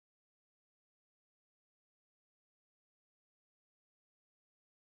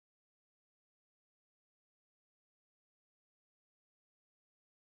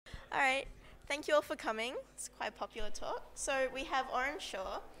All right, thank you all for coming. It's quite a popular talk. So we have Aurynn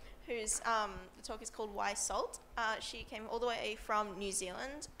Shaw, whose the talk is called Why Salt. She came all the way from New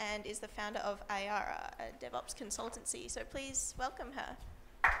Zealand and is the founder of Ayara, a DevOps consultancy. So please welcome her.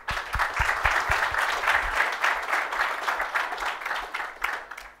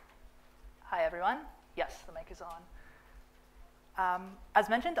 Hi everyone. Yes, the mic is on. As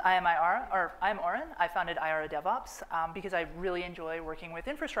mentioned, I am Aurynn. I founded Ayara DevOps because I really enjoy working with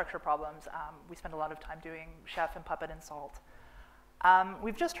infrastructure problems. We spend a lot of time doing Chef and Puppet and Salt.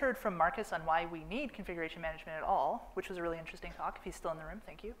 We've just heard from Marcus on why we need configuration management at all, which was a really interesting talk. If he's still in the room,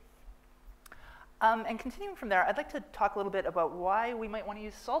 thank you. And continuing from there, I'd like to talk a little bit about why we might want to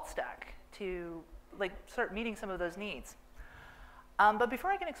use SaltStack to start meeting some of those needs. But before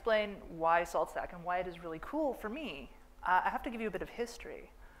I can explain why SaltStack and why it is really cool for me, I have to give you a bit of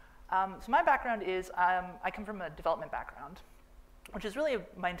history. So my background is, I come from a development background, which is really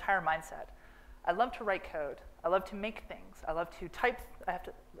my entire mindset. I love to write code. I love to make things. I love to type.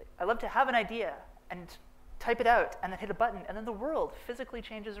 I love to have an idea and type it out and then hit a button, and then the world physically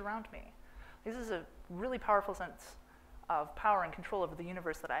changes around me. This is a really powerful sense of power and control over the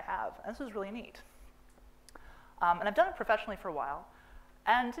universe that I have, and this is really neat. And I've done it professionally for a while.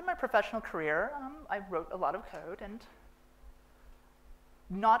 And in my professional career, I wrote a lot of code and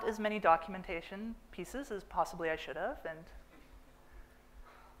not as many documentation pieces as possibly I should have. And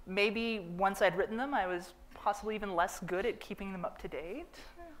maybe once I'd written them, I was possibly even less good at keeping them up to date.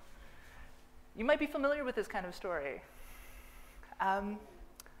 You might be familiar with this kind of story.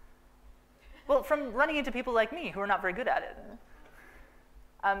 Well, from running into people like me who are not very good at it.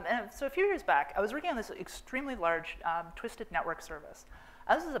 And so a few years back, I was working on this extremely large twisted network service.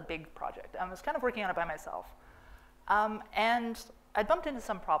 This is a big project. I was kind of working on it by myself. And I bumped into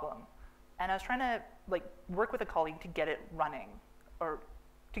some problem. And I was trying to work with a colleague to get it running, or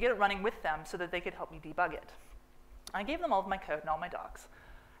to get it running with them so that they could help me debug it. I gave them all of my code and all my docs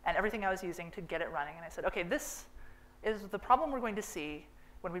and everything I was using to get it running. And I said, OK, this is the problem we're going to see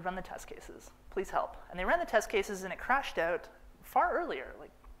when we run the test cases. Please help. And they ran the test cases, and it crashed out far earlier,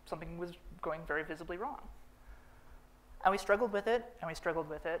 something was going very visibly wrong. And we struggled with it, and we struggled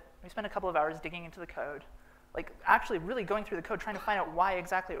with it. We spent a couple of hours digging into the code, actually really going through the code, trying to find out why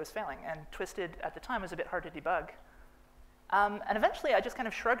exactly it was failing. And twisted at the time was a bit hard to debug. And eventually, I just kind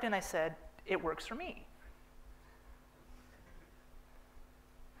of shrugged and I said, it works for me.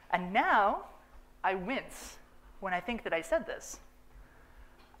 And now, I wince when I think that I said this.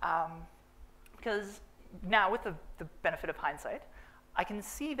 Because now, with the benefit of hindsight, I can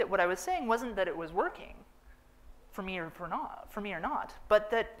see that what I was saying wasn't that it was working for me or not, but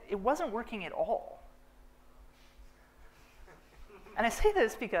that it wasn't working at all. And I say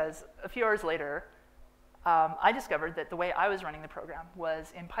this because a few hours later, I discovered that the way I was running the program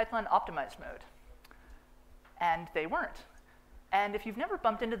was in Python optimized mode, and they weren't. And if you've never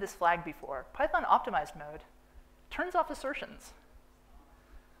bumped into this flag before, Python optimized mode turns off assertions.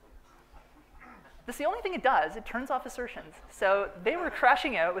 That's the only thing it does. It turns off assertions. So they were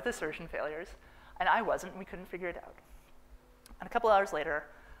crashing out with assertion failures, and I wasn't, and we couldn't figure it out. And a couple hours later,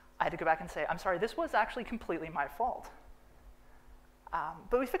 I had to go back and say, I'm sorry, this was actually completely my fault.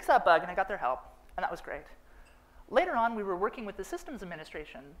 But we fixed that bug, and I got their help, and that was great. Later on, we were working with the systems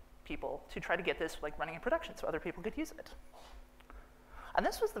administration people to try to get this running in production so other people could use it. And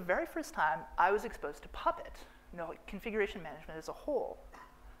this was the very first time I was exposed to Puppet, configuration management as a whole.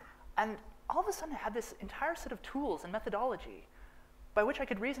 And all of a sudden, I had this entire set of tools and methodology by which I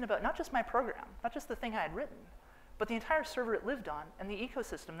could reason about not just my program, not just the thing I had written, but the entire server it lived on and the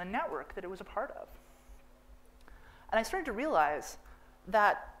ecosystem, the network that it was a part of. And I started to realize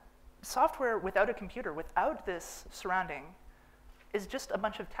that software without a computer, without this surrounding, is just a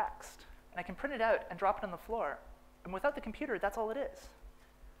bunch of text. And I can print it out and drop it on the floor. And without the computer, that's all it is.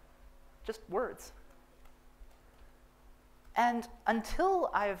 Just words. And until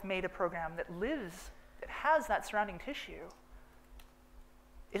I have made a program that lives, that has that surrounding tissue,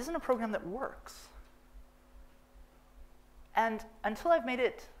 it isn't a program that works. And until I've made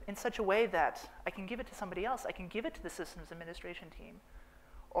it in such a way that I can give it to somebody else, I can give it to the systems administration team,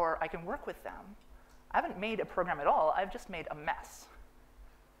 or I can work with them, I haven't made a program at all. I've just made a mess.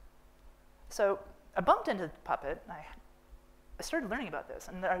 So I bumped into Puppet, and I started learning about this,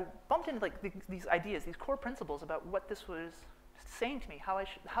 and I bumped into these ideas, these core principles about what this was saying to me,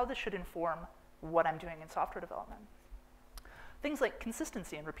 how this should inform what I'm doing in software development. Things like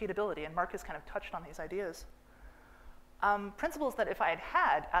consistency and repeatability, and Marcus kind of touched on these ideas. Principles that if I had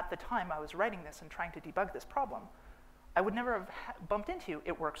had at the time I was writing this and trying to debug this problem, I would never have bumped into,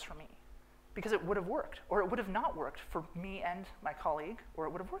 it works for me. because it would have worked, or it would have not worked for me and my colleague, or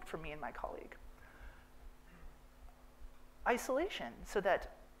it would have worked for me and my colleague. Isolation, so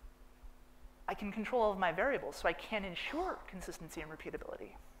that I can control all of my variables, so I can ensure consistency and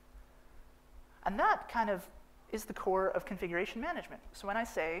repeatability. And that kind of is the core of configuration management. So when I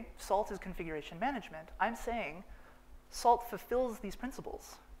say SALT is configuration management, I'm saying SALT fulfills these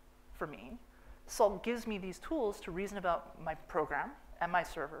principles for me. SALT gives me these tools to reason about my program and my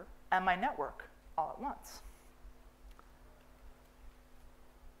server and my network all at once.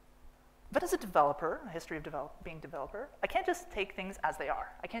 But as a developer, a history of being a developer, I can't just take things as they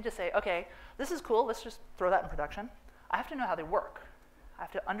are. I can't just say, okay, this is cool, let's just throw that in production. I have to know how they work. I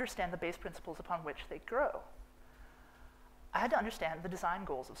have to understand the base principles upon which they grow. I had to understand the design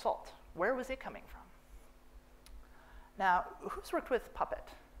goals of SALT. Where was it coming from? Now, who's worked with Puppet?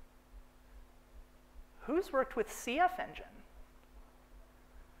 Who's worked with CF Engine?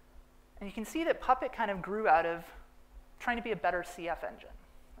 And you can see that Puppet kind of grew out of trying to be a better CF engine.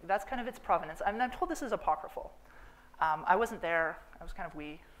 That's kind of its provenance. I mean, I'm told this is apocryphal. I wasn't there. I was kind of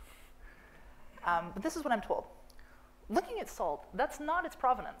wee. But this is what I'm told. Looking at SALT, that's not its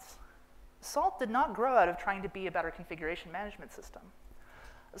provenance. SALT did not grow out of trying to be a better configuration management system.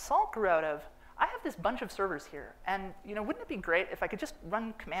 SALT grew out of, I have this bunch of servers here, and wouldn't it be great if I could just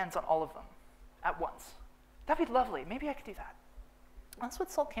run commands on all of them at once? That'd be lovely. Maybe I could do that. That's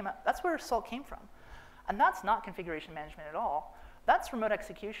what SALT came out. That's where SALT came from. And that's not configuration management at all. That's remote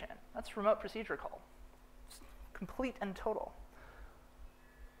execution. That's remote procedure call. It's complete and total.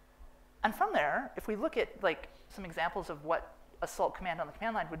 And from there, if we look at some examples of what a SALT command on the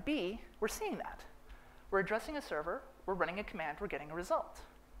command line would be, we're seeing that. We're addressing a server, we're running a command, we're getting a result.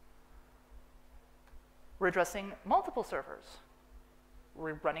 We're addressing multiple servers.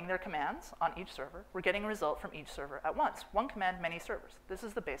 We're running their commands on each server. We're getting a result from each server at once. One command, many servers. This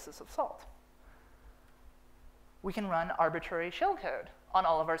is the basis of SALT. We can run arbitrary shellcode on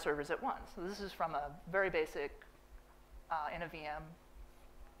all of our servers at once. So this is from a very basic, in a VM,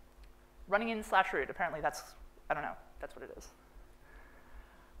 running in /root. Apparently that's, I don't know, that's what it is.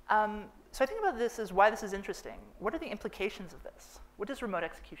 So I think about this as why this is interesting. What are the implications of this? What does remote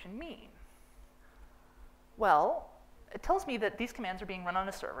execution mean? Well, it tells me that these commands are being run on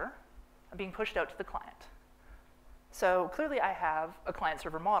a server and being pushed out to the client. So clearly I have a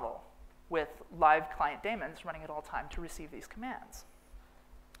client-server model with live client daemons running at all time to receive these commands.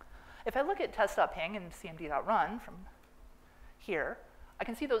 If I look at test.ping and cmd.run from here, I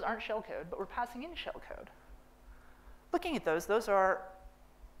can see those aren't shellcode, but we're passing in shellcode. Looking at those are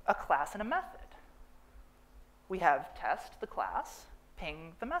a class and a method. We have test, the class,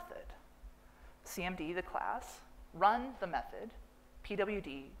 ping, the method, cmd, the class, run, the method,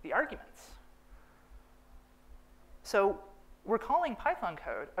 pwd, the arguments. So we're calling Python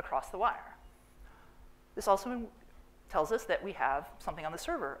code across the wire. This also tells us that we have something on the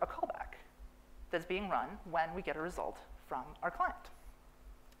server, a callback, that's being run when we get a result from our client.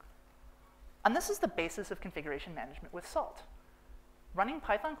 And this is the basis of configuration management with SALT. Running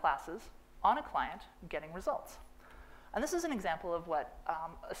Python classes on a client, getting results. And this is an example of what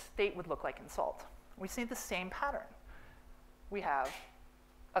a state would look like in SALT. We see the same pattern. We have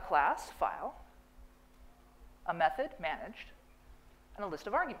a class, file, a method, managed, and a list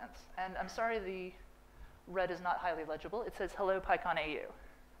of arguments. And I'm sorry the red is not highly legible. It says, hello, pycon-au.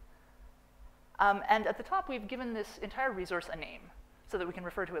 And at the top, we've given this entire resource a name so that we can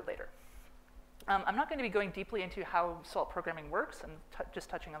refer to it later. I'm not going to be going deeply into how SALT programming works and just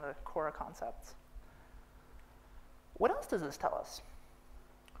touching on the core concepts. What else does this tell us?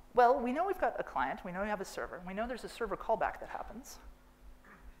 Well, we know we've got a client. We know we have a server. We know there's a server callback that happens,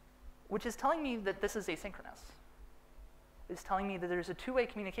 which is telling me that this is asynchronous. It's telling me that there's a two-way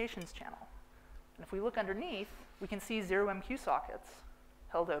communications channel. And if we look underneath, we can see 0MQ sockets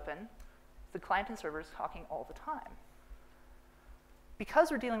held open, the client and servers talking all the time.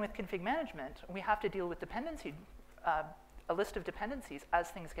 Because we're dealing with config management, we have to deal with dependency, a list of dependencies as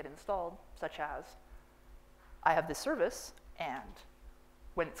things get installed, such as I have this service, and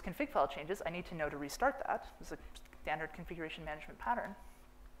when its config file changes, I need to know to restart that. This is a standard configuration management pattern.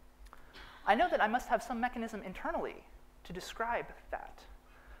 I know that I must have some mechanism internally to describe that.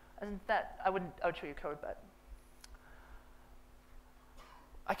 And that, I would show you code, but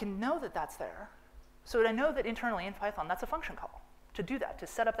I can know that that's there. So that I know that internally in Python, that's a function call to do that, to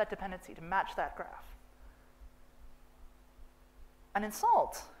set up that dependency, to match that graph. And in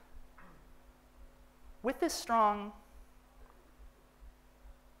SALT, with this strong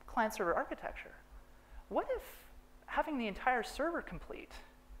client-server architecture, what if having the entire server complete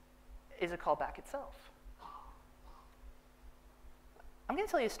is a callback itself? I'm going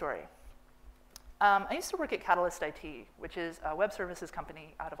to tell you a story. I used to work at Catalyst IT, which is a web services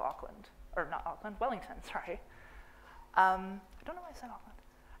company out of Auckland, or not Auckland, Wellington, sorry. I don't know why I said Auckland.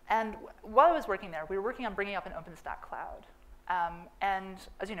 And while I was working there, we were working on bringing up an OpenStack cloud. And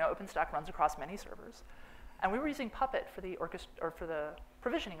as you know, OpenStack runs across many servers. And we were using Puppet for the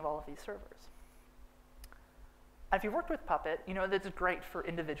provisioning of all of these servers. And if you've worked with Puppet, you know that it's great for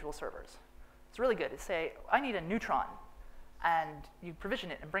individual servers. It's really good to say, I need a Neutron, and you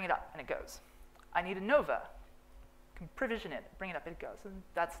provision it and bring it up, and it goes. I need a Nova, you can provision it, bring it up, it goes. And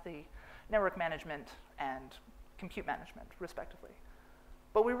that's the network management and compute management, respectively.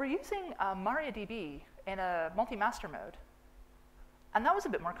 But we were using MariaDB in a multi-master mode, and that was a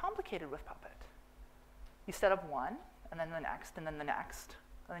bit more complicated with Puppet. You set up one, and then the next, and then the next,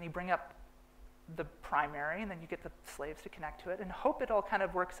 and then you bring up the primary, and then you get the slaves to connect to it, and hope it all kind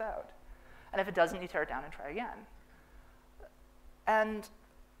of works out. And if it doesn't, you tear it down and try again. And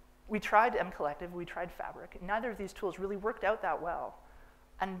we tried mCollective, we tried Fabric, and neither of these tools really worked out that well.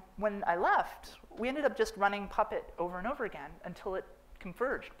 And when I left, we ended up just running Puppet over and over again until it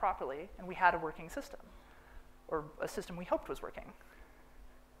converged properly, and we had a working system, or a system we hoped was working.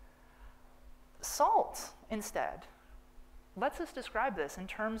 Salt, instead, lets us describe this in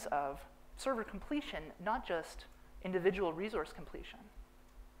terms of server completion, not just individual resource completion.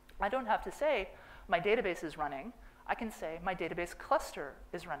 I don't have to say my database is running. I can say my database cluster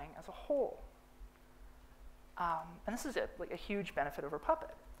is running as a whole. And this is like a huge benefit over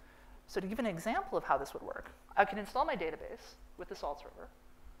Puppet. So to give an example of how this would work, I can install my database with the Salt server.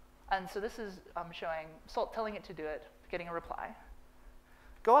 And so this is showing Salt telling it to do it, getting a reply.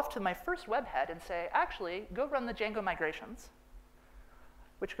 Go off to my first webhead and say, actually, go run the Django migrations,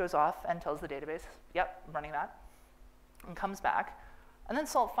 which goes off and tells the database, yep, I'm running that, and comes back. And then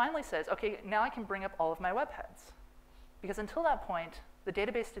Salt finally says, OK, now I can bring up all of my webheads. Because until that point, the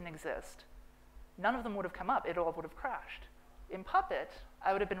database didn't exist. None of them would have come up. It all would have crashed. In Puppet,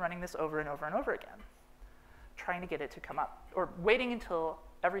 I would have been running this over and over and over again, trying to get it to come up, or waiting until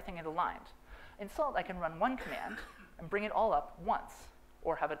everything had aligned. In Salt, I can run one command and bring it all up once,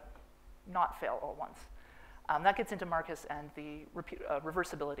 or have it not fail all once. That gets into Marcus and the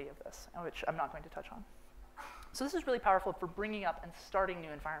reversibility of this, which I'm not going to touch on. So this is really powerful for bringing up and starting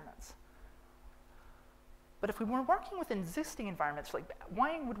new environments. But if we were working with existing environments, like,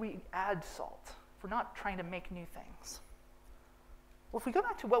 why would we add Salt if we're not trying to make new things? Well, if we go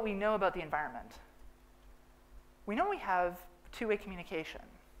back to what we know about the environment, we know we have two-way communication.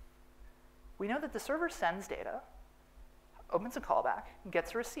 We know that the server sends data, opens a callback, and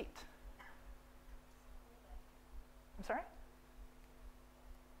gets a receipt. I'm sorry?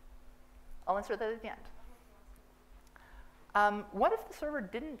 I'll answer that at the end. What if the server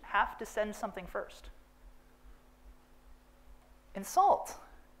didn't have to send something first? In Salt,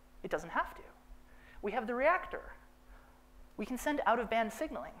 it doesn't have to. We have the reactor. We can send out-of-band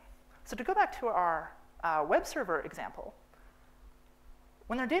signaling. So to go back to our web server example,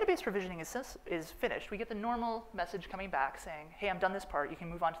 when our database provisioning is finished, we get the normal message coming back saying, hey, I'm done this part. You can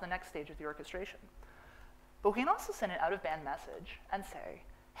move on to the next stage of the orchestration. But we can also send an out-of-band message and say,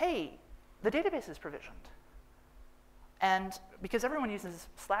 hey, the database is provisioned. And because everyone uses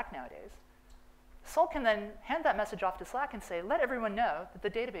Slack nowadays, Salt can then hand that message off to Slack and say, let everyone know that the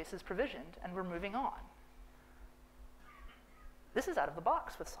database is provisioned and we're moving on. This is out of the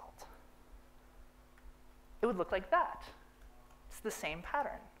box with Salt. It would look like that. It's the same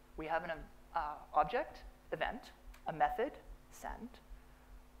pattern. We have an object, event, a method, send,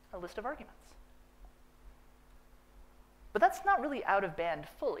 a list of arguments. But that's not really out of band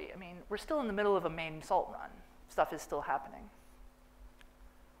fully. I mean, we're still in the middle of a main Salt run. Stuff is still happening.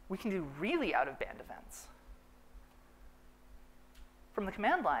 We can do really out-of-band events. From the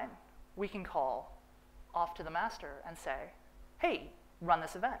command line, we can call off to the master and say, hey, run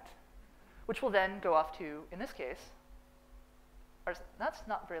this event, which will then go off to, in this case, that's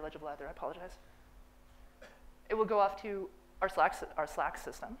not very legible either, I apologize. It will go off to our Slack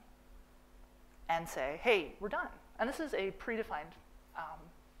system and say, hey, we're done. And this is a predefined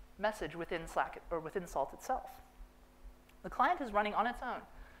message within Slack or within Salt itself. The client is running on its own.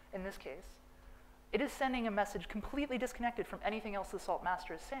 In this case, it is sending a message completely disconnected from anything else the Salt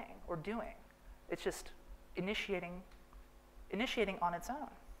master is saying or doing. It's just initiating on its own.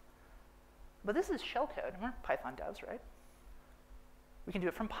 But this is shellcode, and we're Python devs, right? We can do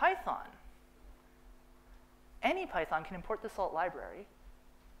it from Python. Any Python can import the Salt library,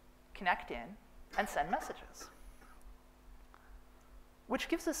 connect in, and send messages, which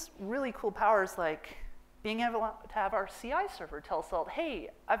gives us really cool powers like being able to have our CI server tell Salt,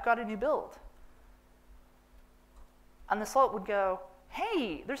 hey, I've got a new build. And the Salt would go,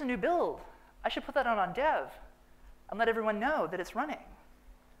 hey, there's a new build. I should put that out on dev and let everyone know that it's running.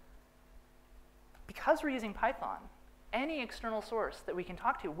 Because we're using Python, any external source that we can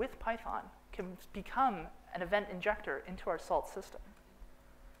talk to with Python can become an event injector into our Salt system.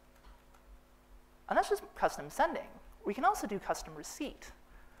 And that's just custom sending. We can also do custom receipt.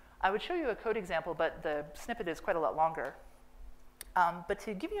 I would show you a code example, but the snippet is quite a lot longer. But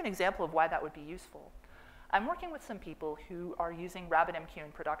to give you an example of why that would be useful, I'm working with some people who are using RabbitMQ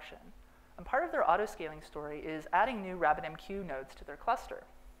in production. And part of their auto-scaling story is adding new RabbitMQ nodes to their cluster.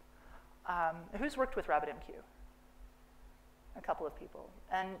 Who's worked with RabbitMQ? A couple of people.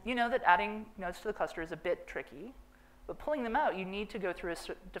 And you know that adding nodes to the cluster is a bit tricky, but pulling them out, you need to go through a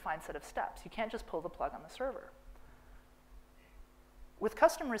defined set of steps. You can't just pull the plug on the server. With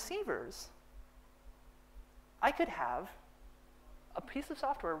custom receivers, I could have a piece of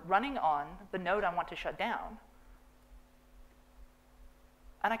software running on the node I want to shut down,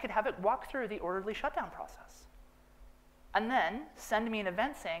 and I could have it walk through the orderly shutdown process, and then send me an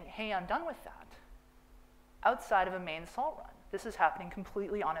event saying, hey, I'm done with that, outside of a main Salt run. This is happening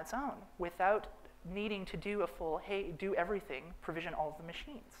completely on its own, without needing to do a full, hey, do everything, provision all of the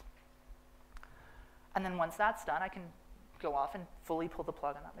machines. And then once that's done, I can go off and fully pull the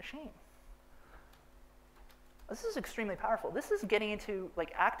plug on that machine. This is extremely powerful. This is getting into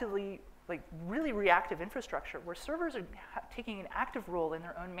really reactive infrastructure where servers are taking an active role in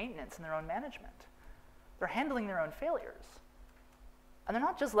their own maintenance and their own management. They're handling their own failures. And they're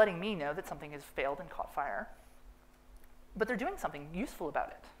not just letting me know that something has failed and caught fire, but they're doing something useful about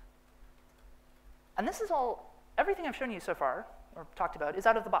it. And this is all, everything I've shown you so far, or talked about, is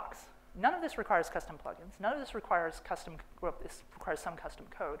out of the box. None of this requires custom plugins. None of this requires this requires some custom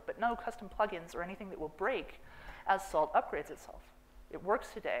code, but no custom plugins or anything that will break as Salt upgrades itself. It works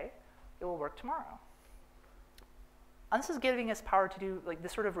today, it will work tomorrow. And this is giving us power to do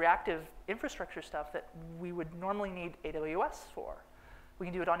this sort of reactive infrastructure stuff that we would normally need AWS for. We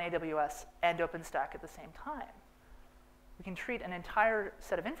can do it on AWS and OpenStack at the same time. We can treat an entire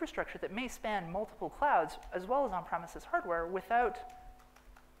set of infrastructure that may span multiple clouds as well as on-premises hardware without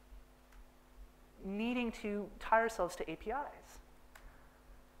needing to tie ourselves to APIs.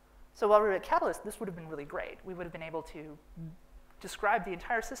 So while we were at Catalyst, this would have been really great. We would have been able to describe the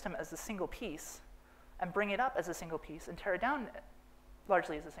entire system as a single piece and bring it up as a single piece and tear it down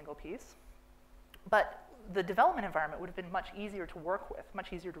largely as a single piece. But the development environment would have been much easier to work with,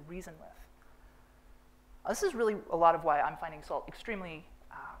 much easier to reason with. This is really a lot of why I'm finding Salt extremely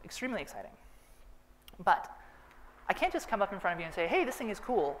exciting. But I can't just come up in front of you and say, hey, this thing is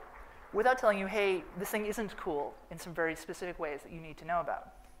cool, without telling you, hey, this thing isn't cool in some very specific ways that you need to know about.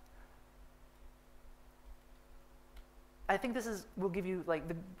 I think this will give you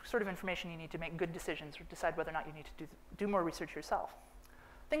the sort of information you need to make good decisions or decide whether or not you need to do more research yourself.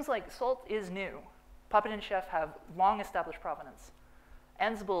 Things like Salt is new. Puppet and Chef have long established provenance.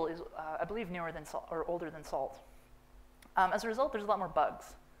 Ansible is, I believe, newer than Salt, or older than Salt. As a result, there's a lot more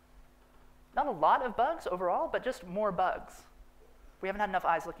bugs. Not a lot of bugs overall, but just more bugs. We haven't had enough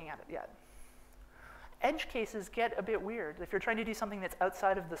eyes looking at it yet. Edge cases get a bit weird. If you're trying to do something that's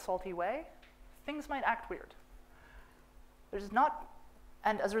outside of the salty way, things might act weird.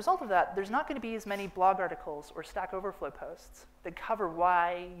 And as a result of that, there's not going to be as many blog articles or Stack Overflow posts that cover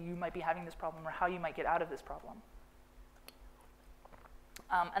why you might be having this problem or how you might get out of this problem.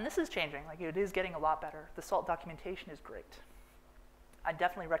 And this is changing. It is getting a lot better. The Salt documentation is great. I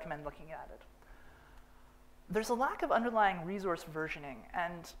definitely recommend looking at it. There's a lack of underlying resource versioning.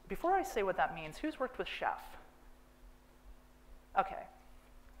 And before I say what that means, who's worked with Chef? OK.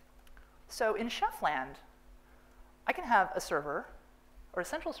 So in Chef land, I can have a server, or a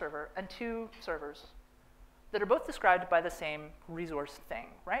central server, and two servers that are both described by the same resource thing,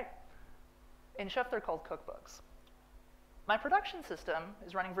 right? In Chef, they're called cookbooks. My production system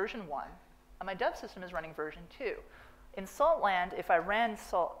is running version 1, and my dev system is running version 2. In Salt land, if I ran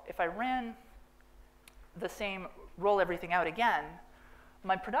the same roll everything out again,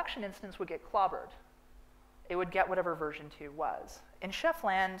 my production instance would get clobbered. It would get whatever version 2 was. In Chef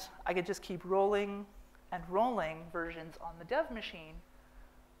land, I could just keep rolling and rolling versions on the dev machine,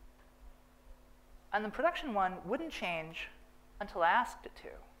 and the production one wouldn't change until I asked it to.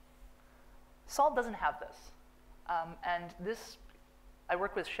 Salt doesn't have this. And this, I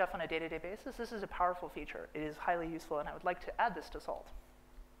work with Chef on a day-to-day basis. This is a powerful feature. It is highly useful, and I would like to add this to Salt.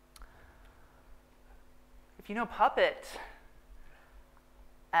 If you know Puppet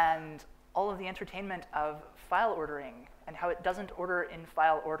and all of the entertainment of file ordering and how it doesn't order in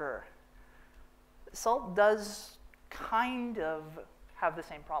file order, Salt does kind of have the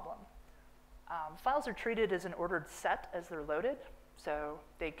same problem. Files are treated as an ordered set as they're loaded. So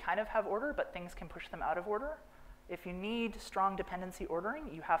they kind of have order, but things can push them out of order. If you need strong dependency ordering,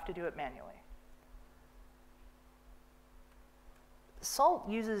 you have to do it manually. Salt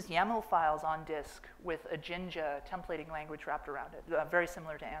uses YAML files on disk with a Jinja templating language wrapped around it, very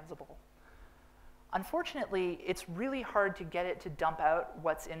similar to Ansible. Unfortunately, it's really hard to get it to dump out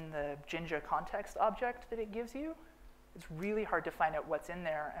what's in the Jinja context object that it gives you. It's really hard to find out what's in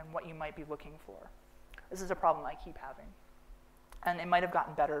there and what you might be looking for. This is a problem I keep having. And it might have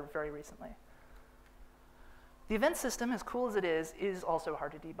gotten better very recently. The event system, as cool as it is also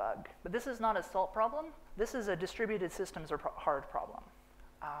hard to debug. But this is not a Salt problem. This is a distributed systems or hard problem.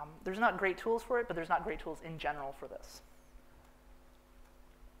 There's not great tools for it, but there's not great tools in general for this.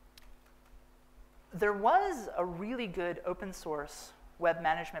 There was a really good open source web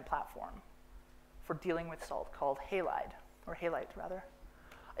management platform for dealing with Salt called Halide, or Halite rather.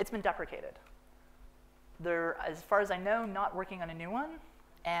 It's been deprecated. They're, as far as I know, not working on a new one,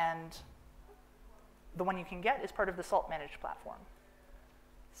 and the one you can get is part of the Salt managed platform.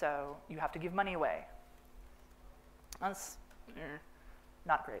 So you have to give money away. That's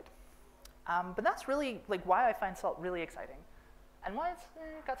not great. But that's really like why I find Salt really exciting, and why it's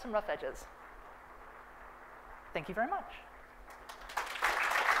got some rough edges. Thank you very much.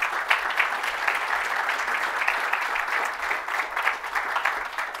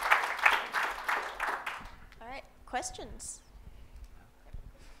 All right, questions?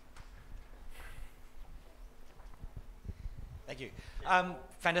 Thank you.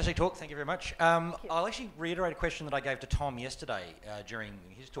 Fantastic talk. Thank you very much. I'll actually reiterate a question that I gave to Tom yesterday during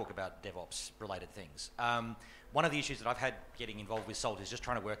his talk about DevOps-related things. One of the issues that I've had getting involved with Salt is just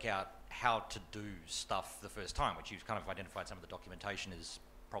trying to work out how to do stuff the first time, which you've kind of identified some of the documentation is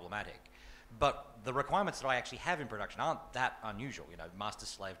problematic. But the requirements that I actually have in production aren't that unusual. You know,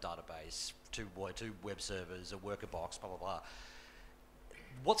 master-slave database, two web servers, a worker box, blah, blah, blah.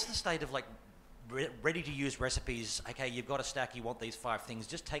 What's the state of like ready-to-use recipes? Okay, you've got a stack, you want these 5 things,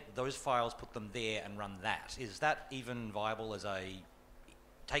 just take those files, put them there, and run that. Is that even viable as a,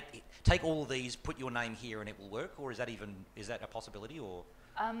 take all of these, put your name here, and it will work? Or is that a possibility, or?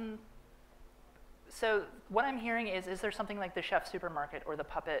 So what I'm hearing is there something like the Chef Supermarket or the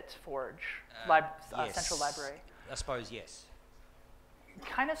Puppet Forge Yes. central library? I suppose, yes.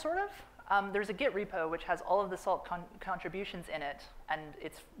 Kind of, sort of. There's a Git repo which has all of the Salt contributions in it, and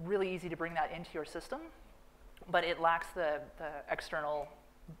it's really easy to bring that into your system, but it lacks the external,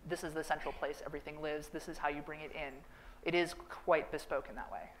 this is the central place everything lives, this is how you bring it in. It is quite bespoke in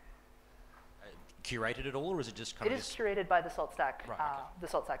that way. Curated at all, or is it just kind of? It is curated by the SaltStack, Right, okay. the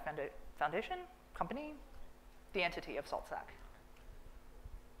SaltStack Foundation company, the entity of SaltStack.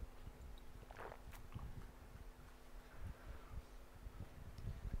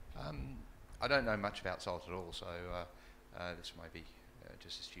 I don't know much about Salt at all, so this might be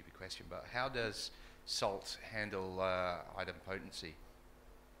just a stupid question, but how does Salt handle idempotency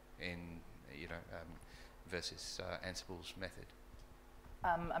in, versus Ansible's method?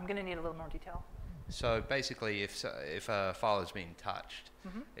 I'm going to need a little more detail. So basically, if a file has been touched,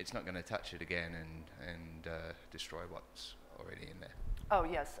 it's not going to touch it again and destroy what's already in there. Oh,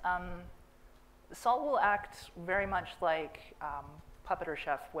 yes. Salt will act very much like Puppet or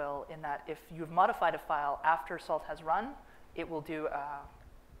Chef will, in that if you've modified a file after Salt has run, it will do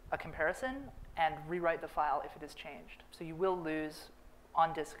a comparison and rewrite the file if it is changed. So you will lose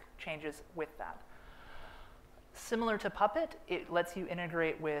on-disk changes with that. Similar to Puppet, it lets you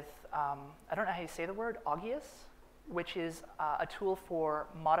integrate with, I don't know how you say the word, Augeus, which is a tool for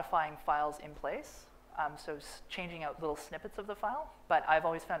modifying files in place. So changing out little snippets of the file. But I've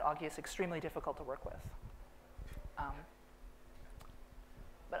always found Augeus extremely difficult to work with.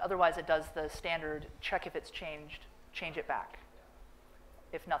 But otherwise, it does the standard check if it's changed, change it back.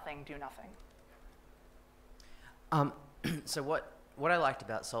 If nothing, do nothing. So what I liked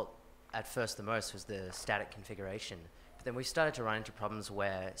about Salt at first the most was the static configuration. But then we started to run into problems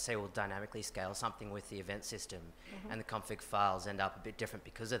where, say, we'll dynamically scale something with the event system, and the config files end up a bit different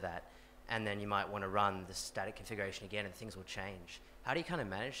because of that. And then you might want to run the static configuration again, and things will change. How do you kind of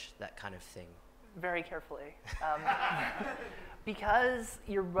manage that kind of thing? Very carefully. Because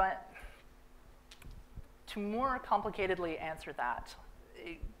to more complicatedly answer that,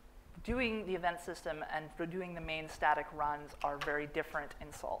 doing the event system and doing the main static runs are very different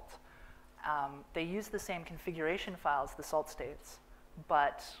in Salt. They use the same configuration files, the Salt states,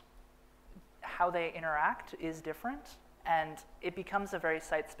 but how they interact is different, and it becomes a very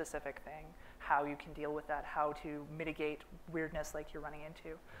site-specific thing, how you can deal with that, how to mitigate weirdness like you're running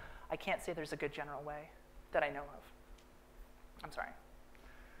into. I can't say there's a good general way that I know of. I'm sorry.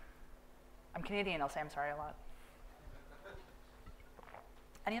 I'm Canadian, I'll say I'm sorry a lot.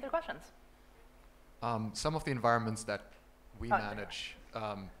 Any other questions? Some of the environments that we Oh, manage,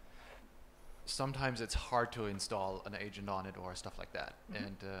 sometimes it's hard to install an agent on it or stuff like that.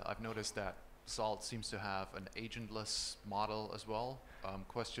 And I've noticed that Salt seems to have an agentless model as well.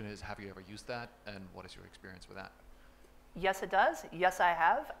 Question is, have you ever used that, and what is your experience with that? Yes, it does. Yes, I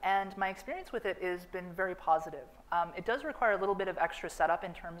have. And my experience with it has been very positive. It does require a little bit of extra setup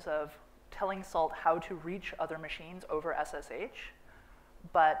in terms of telling Salt how to reach other machines over SSH.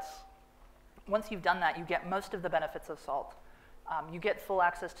 But once you've done that, you get most of the benefits of Salt. You get full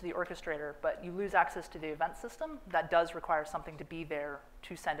access to the orchestrator, but you lose access to the event system. That does require something to be there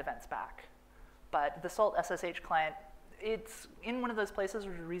to send events back. But the Salt SSH client, it's in one of those places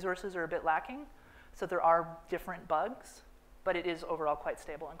where resources are a bit lacking. So there are different bugs, but it is overall quite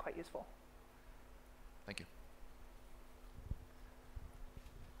stable and quite useful. Thank you.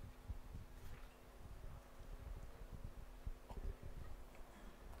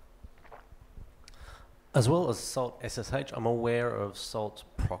 As well as Salt SSH, I'm aware of Salt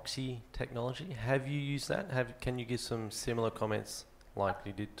proxy technology. Have you used that? Can you give some similar comments like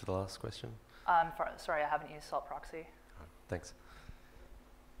you did to the last question? Sorry, I haven't used Salt proxy. Thanks.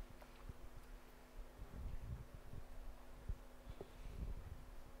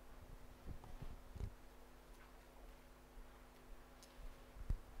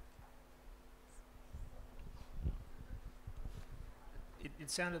 It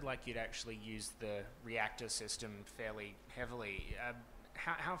sounded like you'd actually used the reactor system fairly heavily.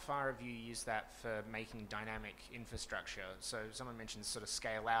 How far have you used that for making dynamic infrastructure? So someone mentioned sort of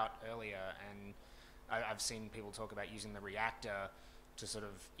scale out earlier, and I've seen people talk about using the reactor to sort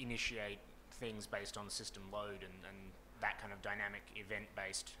of initiate things based on system load and that kind of dynamic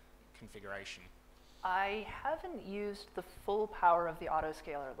event-based configuration. I haven't used the full power of the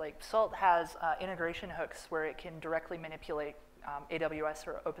autoscaler. Like Salt has integration hooks where it can directly manipulate AWS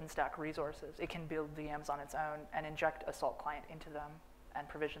or OpenStack resources. It can build VMs on its own and inject a Salt client into them and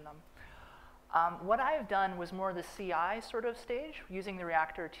provision them. What I've done was more the CI sort of stage, using the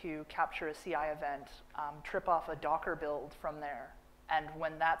reactor to capture a CI event, trip off a Docker build from there, and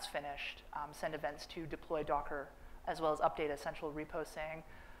when that's finished, send events to deploy Docker, as well as update a central repo saying,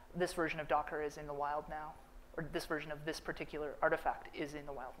 this version of Docker is in the wild now, or this version of this particular artifact is in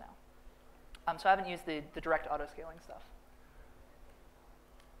the wild now. So I haven't used the direct auto-scaling stuff.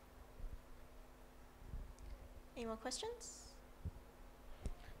 Any more questions?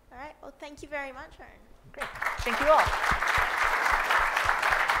 All right, well, thank you very much, Aurynn. Great. Thank you all.